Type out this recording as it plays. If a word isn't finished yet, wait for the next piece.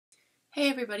Hey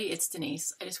everybody, it's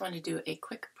Denise. I just wanted to do a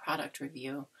quick product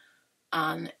review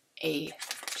on a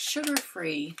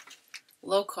sugar-free,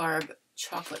 low-carb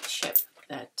chocolate chip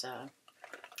that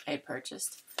I had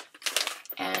purchased.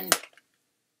 And,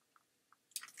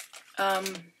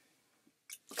 okay,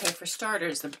 for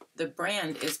starters, the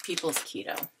brand is People's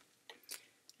Keto.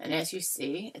 And as you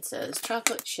see, it says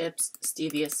chocolate chips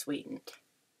stevia sweetened.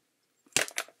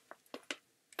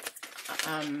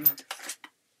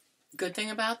 Good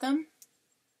thing about them,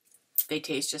 they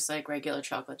taste just like regular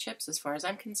chocolate chips as far as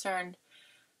I'm concerned.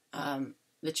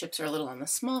 The chips are a little on the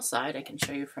small side. I can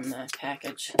show you from the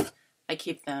package. I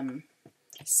keep them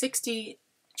 60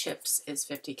 chips is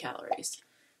 50 calories.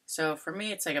 So for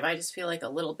me, it's like if I just feel like a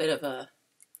little bit of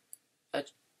a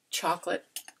chocolate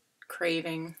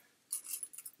craving,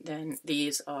 then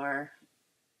these are,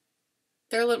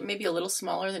 they're maybe a little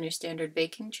smaller than your standard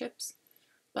baking chips,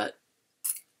 but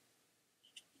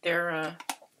they're,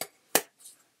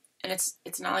 and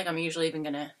it's not like I'm usually even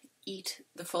going to eat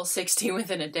the full 60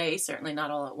 within a day, certainly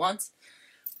not all at once,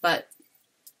 but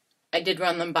I did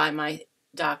run them by my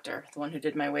doctor, the one who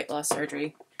did my weight loss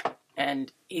surgery,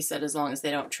 and he said as long as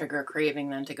they don't trigger a craving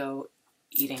then to go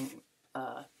eating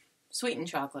sweetened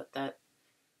chocolate, that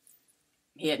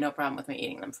he had no problem with me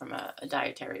eating them from a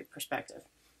dietary perspective.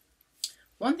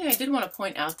 One thing I did want to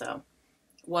point out, though,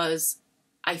 was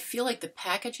I feel like the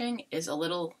packaging is a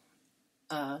little,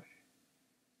 I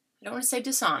don't want to say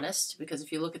dishonest, because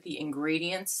if you look at the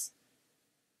ingredients,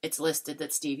 it's listed that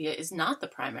stevia is not the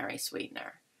primary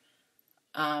sweetener.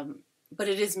 But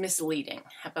it is misleading.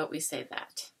 How about we say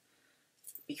that?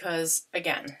 Because,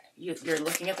 again, you're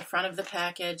looking at the front of the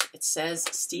package. It says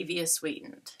stevia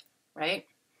sweetened, right?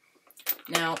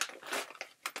 Now,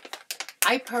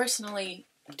 I personally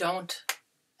don't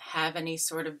have any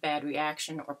sort of bad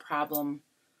reaction or problem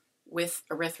with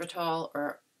erythritol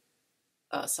or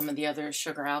some of the other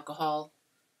sugar alcohol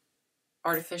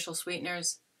artificial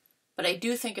sweeteners, but I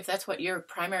do think if that's what your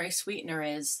primary sweetener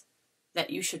is, that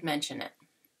you should mention it,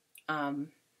 and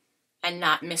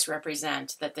not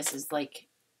misrepresent that this is like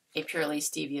a purely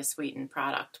stevia sweetened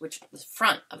product, which the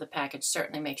front of the package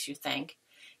certainly makes you think.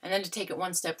 And then to take it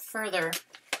one step further,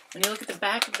 when you look at the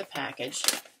back of the package,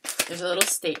 there's a little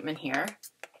statement here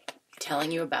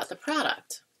telling you about the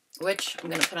product, which I'm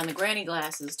going to put on the granny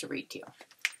glasses to read to you.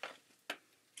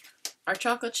 Our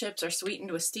chocolate chips are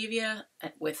sweetened with stevia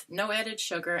with no added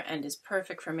sugar and is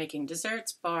perfect for making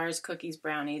desserts, bars, cookies,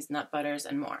 brownies, nut butters,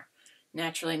 and more.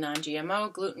 Naturally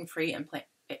non-GMO, gluten-free, and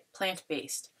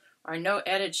plant-based. Our no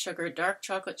added sugar dark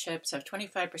chocolate chips have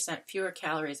 25% fewer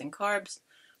calories and carbs,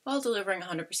 while delivering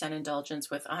 100%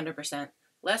 indulgence with 100%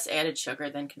 less added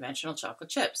sugar than conventional chocolate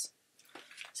chips.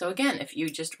 So again, if you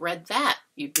just read that,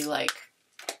 you'd be like,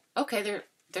 okay,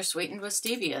 they're sweetened with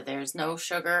stevia. There's no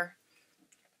sugar.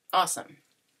 Awesome.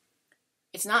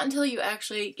 It's not until you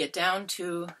actually get down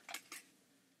to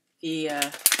the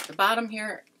bottom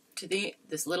here, to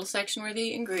this little section where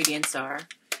the ingredients are,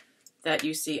 that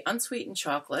you see unsweetened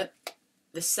chocolate.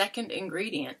 The second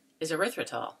ingredient is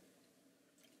erythritol,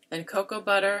 then cocoa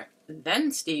butter,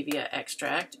 then stevia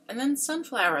extract, and then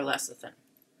sunflower lecithin.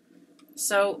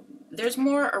 So there's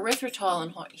more erythritol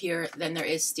in here than there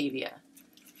is stevia.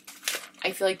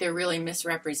 I feel like they're really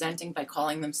misrepresenting by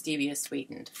calling them stevia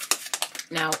sweetened.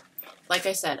 Now, like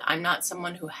I said, I'm not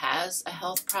someone who has a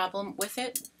health problem with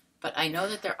it, but I know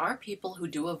that there are people who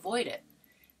do avoid it.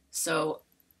 So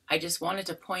I just wanted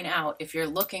to point out, if you're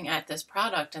looking at this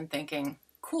product and thinking,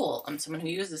 cool, I'm someone who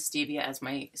uses stevia as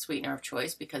my sweetener of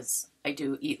choice because I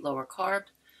do eat lower carb.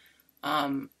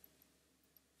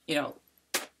 You know,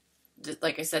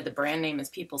 like I said, the brand name is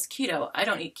People's Keto. I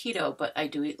don't eat keto, but I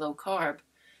do eat low carb.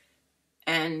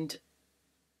 And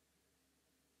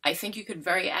I think you could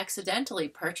very accidentally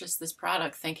purchase this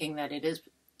product thinking that it is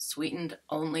sweetened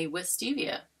only with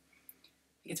stevia.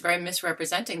 It's very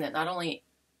misrepresenting that not only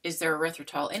is there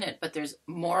erythritol in it, but there's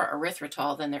more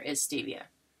erythritol than there is stevia.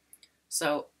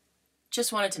 So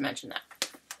just wanted to mention that.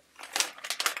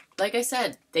 Like I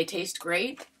said, they taste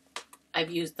great. I've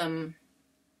used them,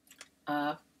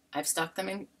 I've stuck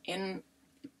them in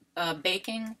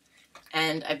baking.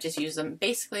 And I've just used them,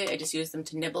 basically I just use them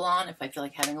to nibble on if I feel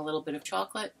like having a little bit of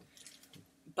chocolate.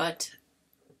 But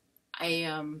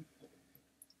I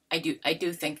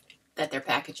do think that their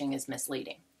packaging is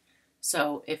misleading.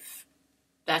 So if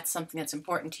that's something that's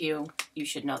important to you, you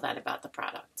should know that about the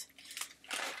product.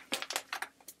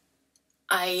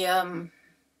 One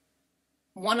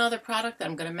other product that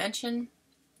I'm going to mention.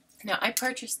 Now, I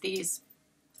purchased these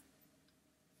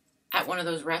at one of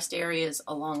those rest areas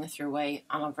along the thruway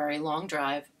on a very long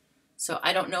drive. So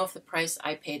I don't know if the price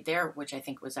I paid there, which I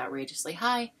think was outrageously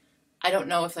high, I don't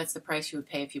know if that's the price you would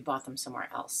pay if you bought them somewhere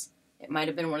else. It might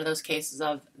have been one of those cases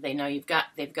of they know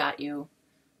they've got you,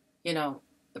 you know,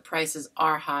 the prices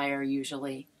are higher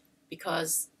usually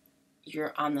because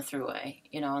you're on the thruway,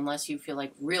 you know, unless you feel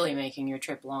like really making your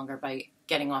trip longer by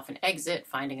getting off an exit,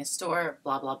 finding a store,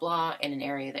 blah, blah, blah, in an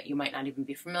area that you might not even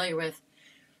be familiar with.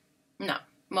 No,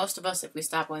 most of us, if we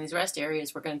stop on these rest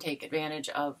areas, we're going to take advantage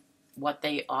of what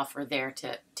they offer there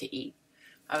to eat.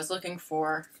 I was looking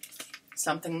for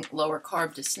something lower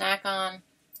carb to snack on.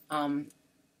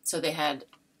 So they had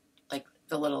like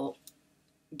the little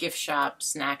gift shop,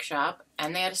 snack shop,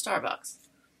 and they had a Starbucks.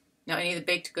 Now, any of the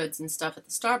baked goods and stuff at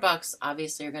the Starbucks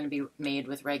obviously are going to be made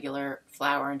with regular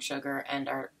flour and sugar and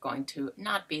are going to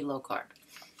not be low carb.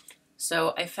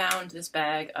 So I found this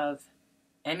bag of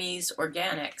Emmy's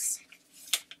Organics,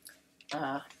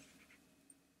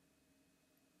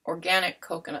 organic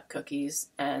coconut cookies,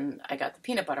 and I got the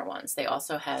peanut butter ones. They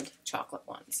also had chocolate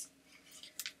ones.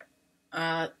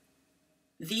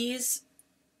 These,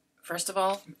 first of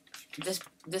all,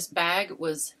 this bag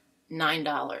was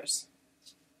 $9.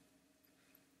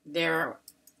 Their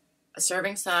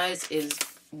serving size is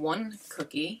 1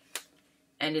 cookie,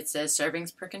 and it says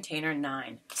servings per container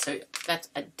 9. So that's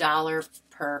 $1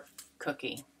 per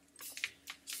cookie.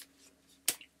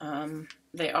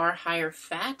 They are higher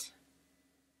fat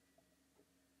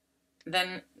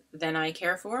than I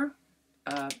care for.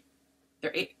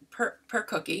 They're 8 per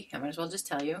cookie. I might as well just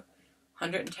tell you,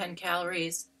 110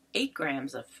 calories, 8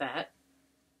 grams of fat.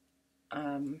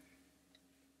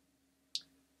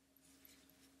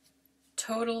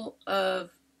 Total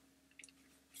of,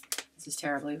 this is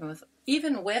terrible,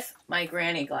 even with my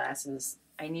granny glasses,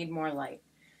 I need more light.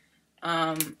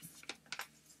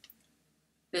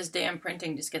 This damn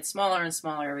printing just gets smaller and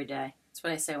smaller every day. That's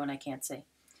what I say when I can't see.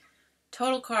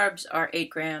 Total carbs are 8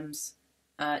 grams.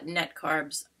 Net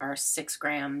carbs are 6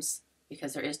 grams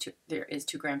because there is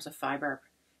 2 grams of fiber,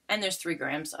 and there's 3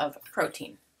 grams of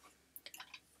protein.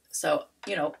 So,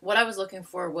 you know, what I was looking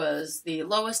for was the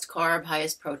lowest carb,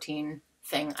 highest protein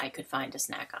thing I could find to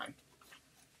snack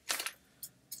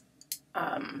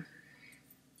on.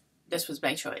 This was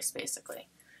my choice, basically.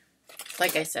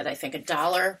 Like I said, I think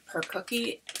 $1 per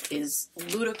cookie is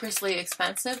ludicrously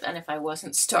expensive, and if I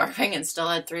wasn't starving and still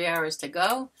had 3 hours to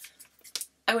go,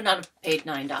 I would not have paid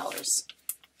 $9.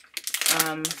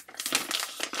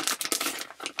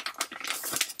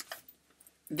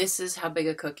 This is how big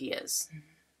a cookie is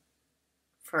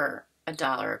for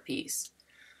 $1 a piece.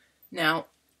 Now,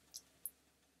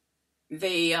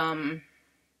 they are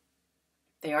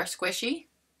squishy.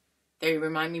 They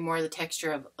remind me more of the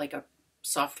texture of like a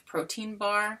soft protein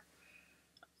bar.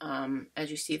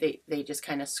 As you see, they just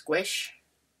kind of squish.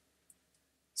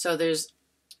 So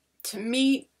to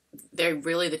me,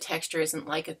 the texture isn't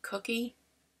like a cookie,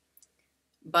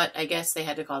 but I guess they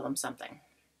had to call them something.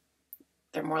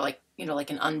 They're more like, you know, like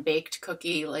an unbaked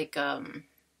cookie, like I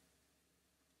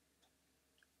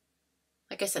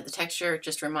said, the texture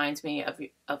just reminds me of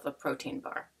a protein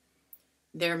bar.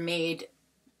 They're made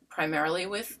primarily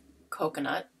with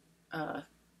coconut.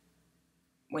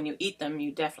 When you eat them,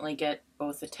 you definitely get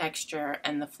both the texture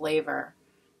and the flavor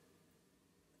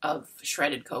of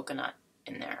shredded coconut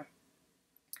in there.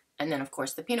 And then, of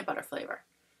course, the peanut butter flavor.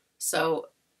 So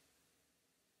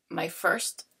my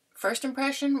first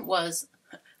impression was,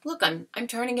 look, I'm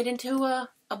turning it into a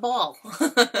ball.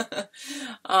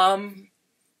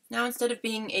 Now, instead of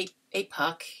being a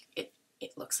puck, it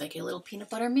looks like a little peanut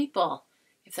butter meatball,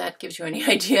 if that gives you any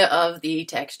idea of the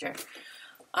texture.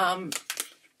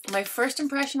 My first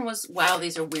impression was, wow,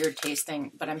 these are weird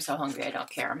tasting, but I'm so hungry I don't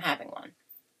care. I'm having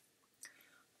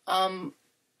one.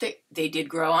 They did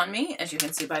grow on me, as you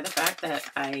can see by the fact that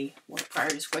prior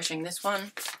to squishing this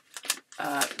one,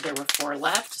 there were 4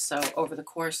 left. So over the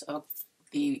course of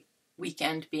the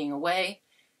weekend being away,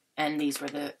 and these were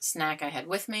the snack I had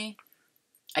with me,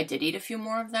 I did eat a few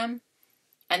more of them,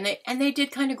 and they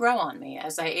did kind of grow on me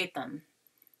as I ate them.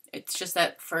 It's just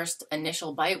that first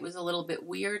initial bite was a little bit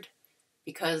weird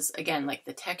because, again, like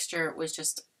the texture was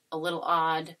just a little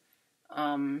odd.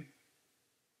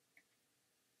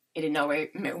 It in no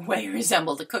way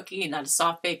resembled a cookie, not a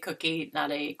soft-baked cookie,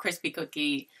 not a crispy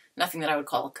cookie, nothing that I would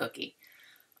call a cookie.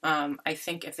 I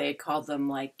think if they had called them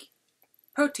like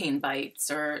protein bites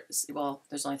or, well,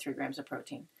 there's only 3 grams of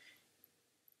protein.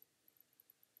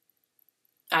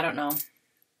 I don't know,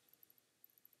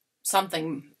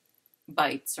 something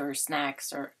bites or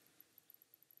snacks, or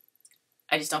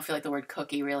I just don't feel like the word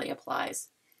cookie really applies.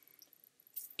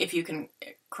 If you can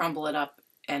crumble it up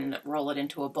and roll it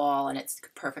into a ball and it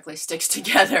perfectly sticks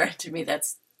together, to me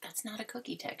that's not a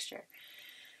cookie texture.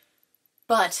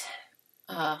 But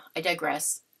I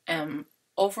digress.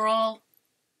 Overall,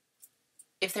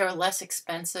 if they were less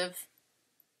expensive,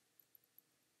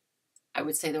 I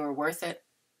would say they were worth it.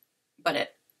 But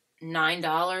at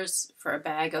 $9 for a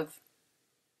bag of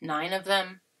 9 of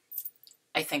them,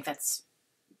 I think that's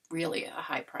really a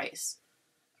high price.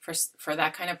 For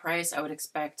that kind of price, I would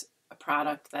expect a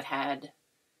product that had,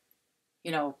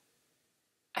 you know,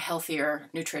 a healthier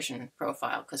nutrition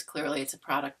profile, because clearly it's a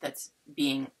product that's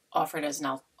being offered as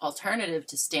an alternative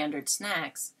to standard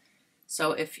snacks.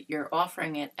 So if you're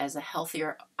offering it as a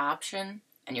healthier option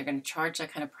and you're going to charge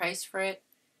that kind of price for it,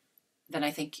 then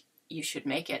I think you should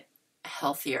make it a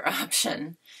healthier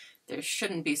option. There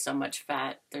shouldn't be so much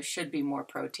fat. There should be more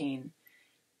protein.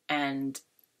 And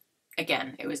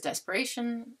again, it was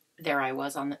desperation. There I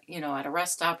was on the, at a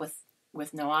rest stop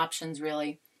with no options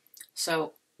really.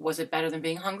 So was it better than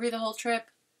being hungry the whole trip?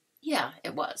 Yeah,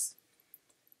 it was.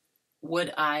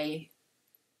 Would I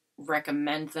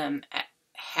recommend them at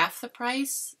half the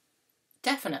price?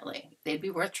 Definitely. They'd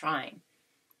be worth trying.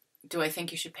 Do I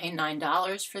think you should pay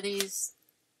 $9 for these?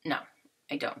 No,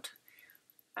 I don't.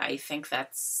 I think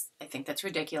that's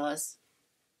ridiculous.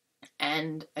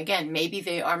 And again, maybe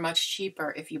they are much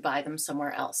cheaper if you buy them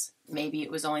somewhere else. Maybe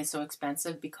it was only so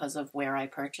expensive because of where I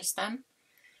purchased them.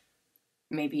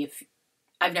 Maybe if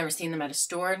I've never seen them at a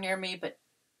store near me, but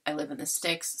I live in the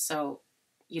sticks, so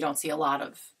you don't see a lot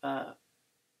of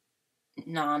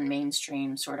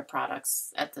non-mainstream sort of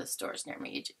products at the stores near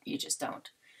me. You just don't.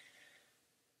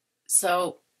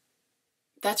 So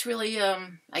that's really,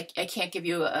 I can't give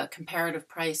you a comparative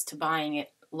price to buying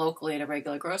it locally at a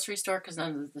regular grocery store because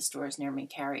none of the stores near me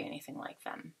carry anything like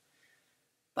them.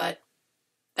 But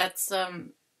that's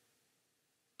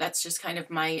just kind of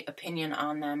my opinion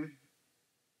on them,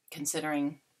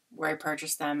 considering where I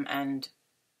purchased them and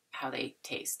how they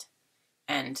taste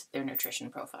and their nutrition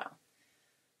profile.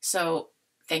 So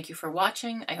thank you for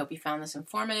watching. I hope you found this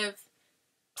informative.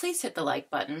 Please hit the like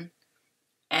button.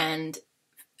 And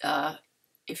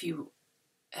if you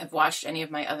have watched any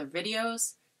of my other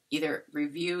videos, either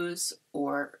reviews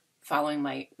or following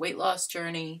my weight loss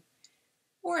journey,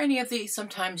 or any of the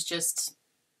sometimes just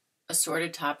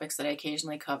assorted topics that I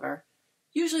occasionally cover,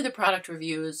 usually the product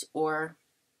reviews or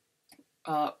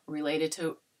related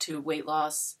to weight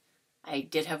loss. I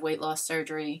did have weight loss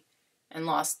surgery and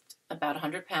lost about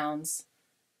 100 pounds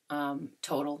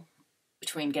total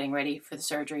between getting ready for the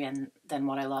surgery and then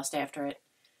what I lost after it.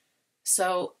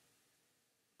 So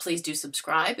please do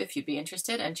subscribe if you'd be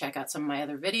interested and check out some of my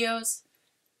other videos.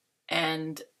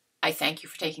 And I thank you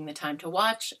for taking the time to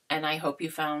watch, and I hope you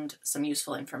found some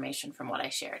useful information from what I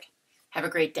shared. Have a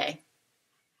great day.